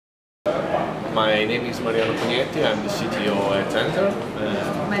My name is Mariano Cunietti, I'm the CTO at Enter.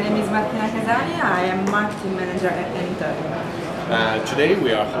 My name is Martina Casani, I am marketing manager at Enter. Today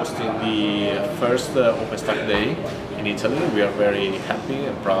we are hosting the first OpenStack Day in Italy. We are very happy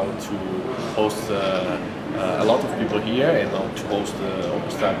and proud to host a lot of people here and to host the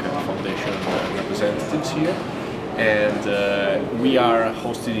OpenStack Foundation representatives here. And we are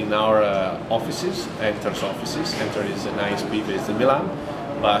hosted in our offices, Enter's offices. Enter is an ISP based in Milan.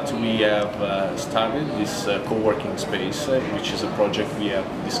 But we have started this co-working space, which is a project we have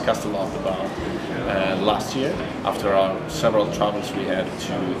discussed a lot about last year after our several travels we had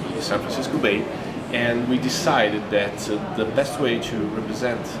to the San Francisco Bay, and we decided that the best way to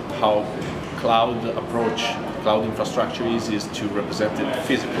represent how cloud infrastructure is to represent it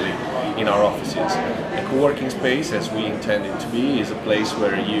physically in our offices. A co-working space, as we intend it to be, is a place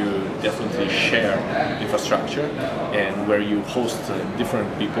where you definitely share infrastructure and where you host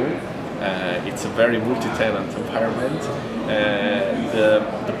different people. It's a very multi-tenant environment.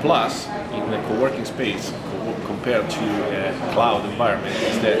 The plus in the co-working space compared to a cloud environment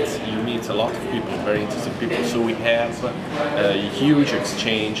is that you meet a lot of people, very interesting people. So we have a huge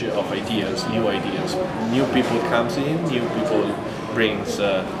exchange of ideas, new people comes in, new people bring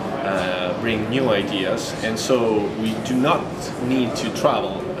new ideas, and so we do not need to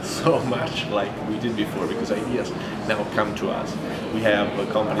travel so much like we did before, because ideas now come to us. We have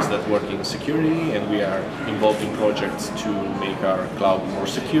companies that work in security, and we are involved in projects to make our cloud more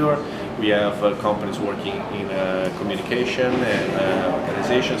secure. We have companies working in communication and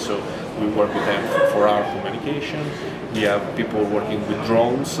organization, so we work with them for our communication. We have people working with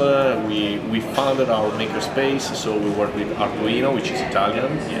drones. We founded our makerspace, so we work with Arduino, which is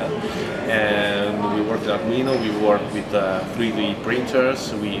Italian, and we work with Arduino. We work with 3D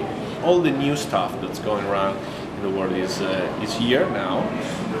printers. All the new stuff that's going around in the world is here now,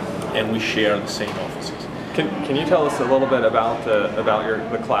 and we share the same offices. Can you tell us a little bit about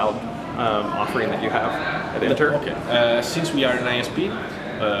the cloud offering that you have at Enter? Okay. Since we are an ISP,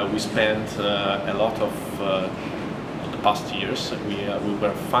 we spent a lot of the past years. We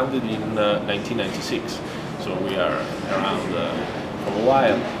were founded in 1996, so we are around for a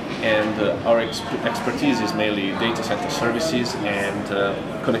while. And our expertise is mainly data center services and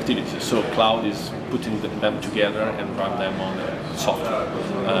connectivity. So cloud is putting them together and run them on a software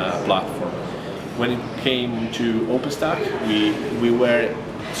platform. When it came to OpenStack, we were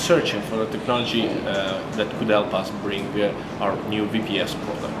searching for a technology that could help us bring our new VPS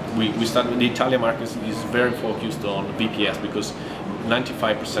product. We started, the Italian market is very focused on VPS because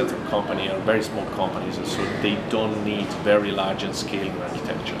 95% of companies are very small companies, and so they don't need very large and scaling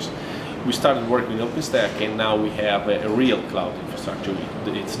architectures. We started working with OpenStack, and now we have a real cloud infrastructure.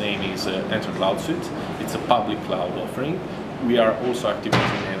 Its name is Enter Cloud Suite. It's a public cloud offering. We are also activating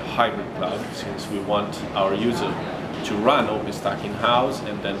a hybrid cloud, since we want our user to run OpenStack in-house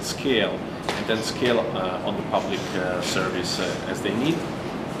and then scale on the public service as they need.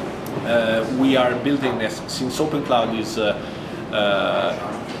 We are building this, since OpenCloud is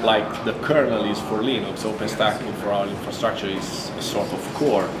like the kernel is for Linux, OpenStack for our infrastructure is a sort of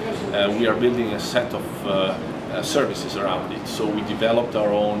core. We are building a set of services around it. So we developed our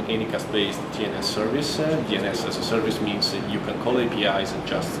own Anycast-based DNS service. DNS as a service means that you can call APIs and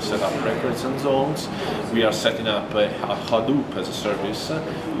just set up records and zones. We are setting up Hadoop as a service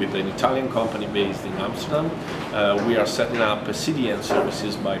with an Italian company based in Amsterdam. We are setting up CDN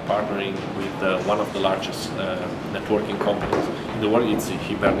services by partnering with one of the largest networking companies in the world. It's the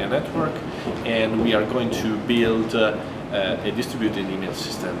Hibernia Network, and we are going to build a distributed email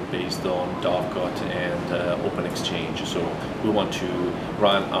system based on Dovecot and OpenExchange. So we want to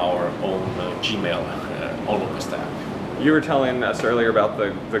run our own Gmail on OpenStack. You were telling us earlier about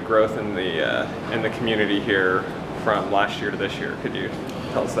the growth in the community here from last year to this year. Could you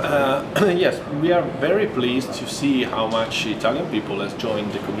tell us that? Yes, we are very pleased to see how much Italian people has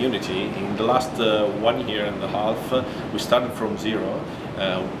joined the community. In the last 1 year and a half, we started from zero.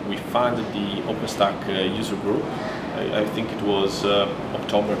 We founded the OpenStack user group. I think it was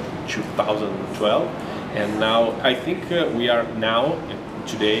October 2012, and now I think today we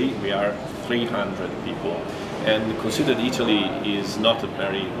are 300 people, and considered Italy is not a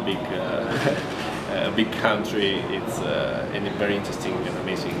very big country. It's a very interesting and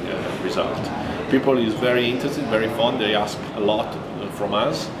amazing result. People is very interested, very fond. They ask a lot from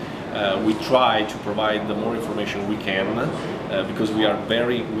us. We try to provide the more information we can because we are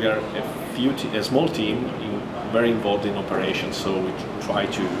a small team very involved in operations, so we try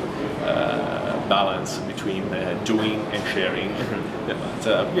to balance between doing and sharing. But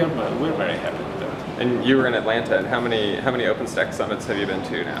we're very happy with that. And you were in Atlanta, and how many OpenStack summits have you been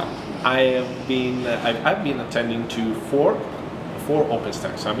to now? I've been attending to four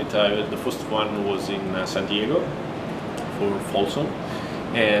OpenStack summit. The first one was in San Diego for Folsom,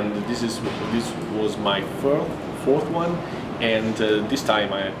 and this was my fourth one. And this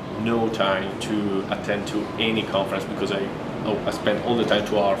time I had no time to attend to any conference because I spent all the time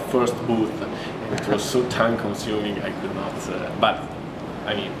to our first booth, and it was so time consuming I could not. But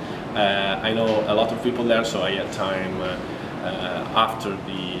I mean, I know a lot of people there, so I had time after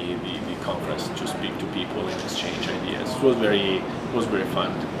the conference to speak to people and exchange ideas. It was very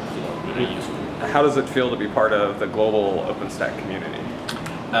fun, very useful. How does it feel to be part of the global OpenStack community?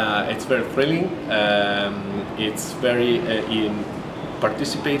 It's very thrilling. It's very in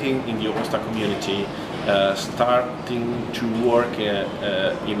participating in the OpenStack community, starting to work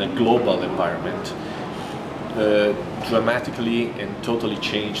in a global environment. Dramatically and totally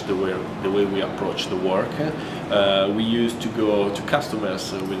changed the way we approach the work. We used to go to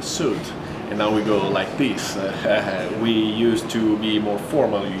customers with a suit, and now we go like this. We used to be more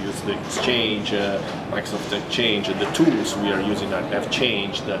formal. We use the Exchange, Microsoft Exchange, the tools we are using have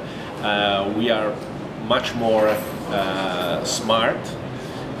changed. We are much more smart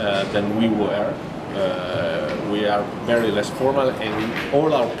than we were. We are very less formal, and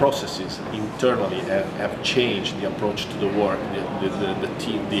all our processes internally have changed. The approach to the work, the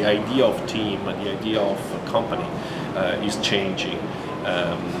team, the idea of team, and the idea of a company is changing.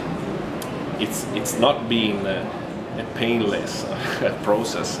 It's not being a painless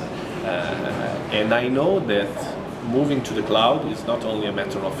process, and I know that moving to the cloud is not only a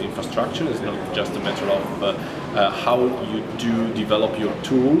matter of infrastructure. It's not just a matter of how you do develop your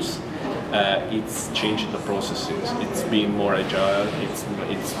tools. It's changing the processes. It's being more agile.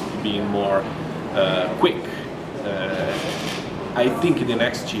 It's being more quick. I think in the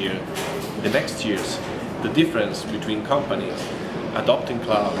next years, the difference between companies adopting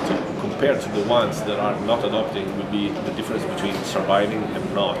cloud compared to the ones that are not adopting will be the difference between surviving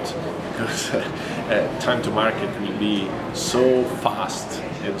and not, because time to market will be so fast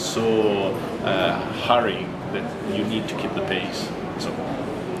and so hurrying that you need to keep the pace. So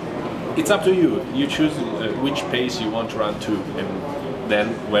it's up to you. You choose which pace you want to run to, and then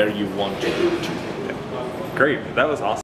where you want to go to. Great, that was awesome.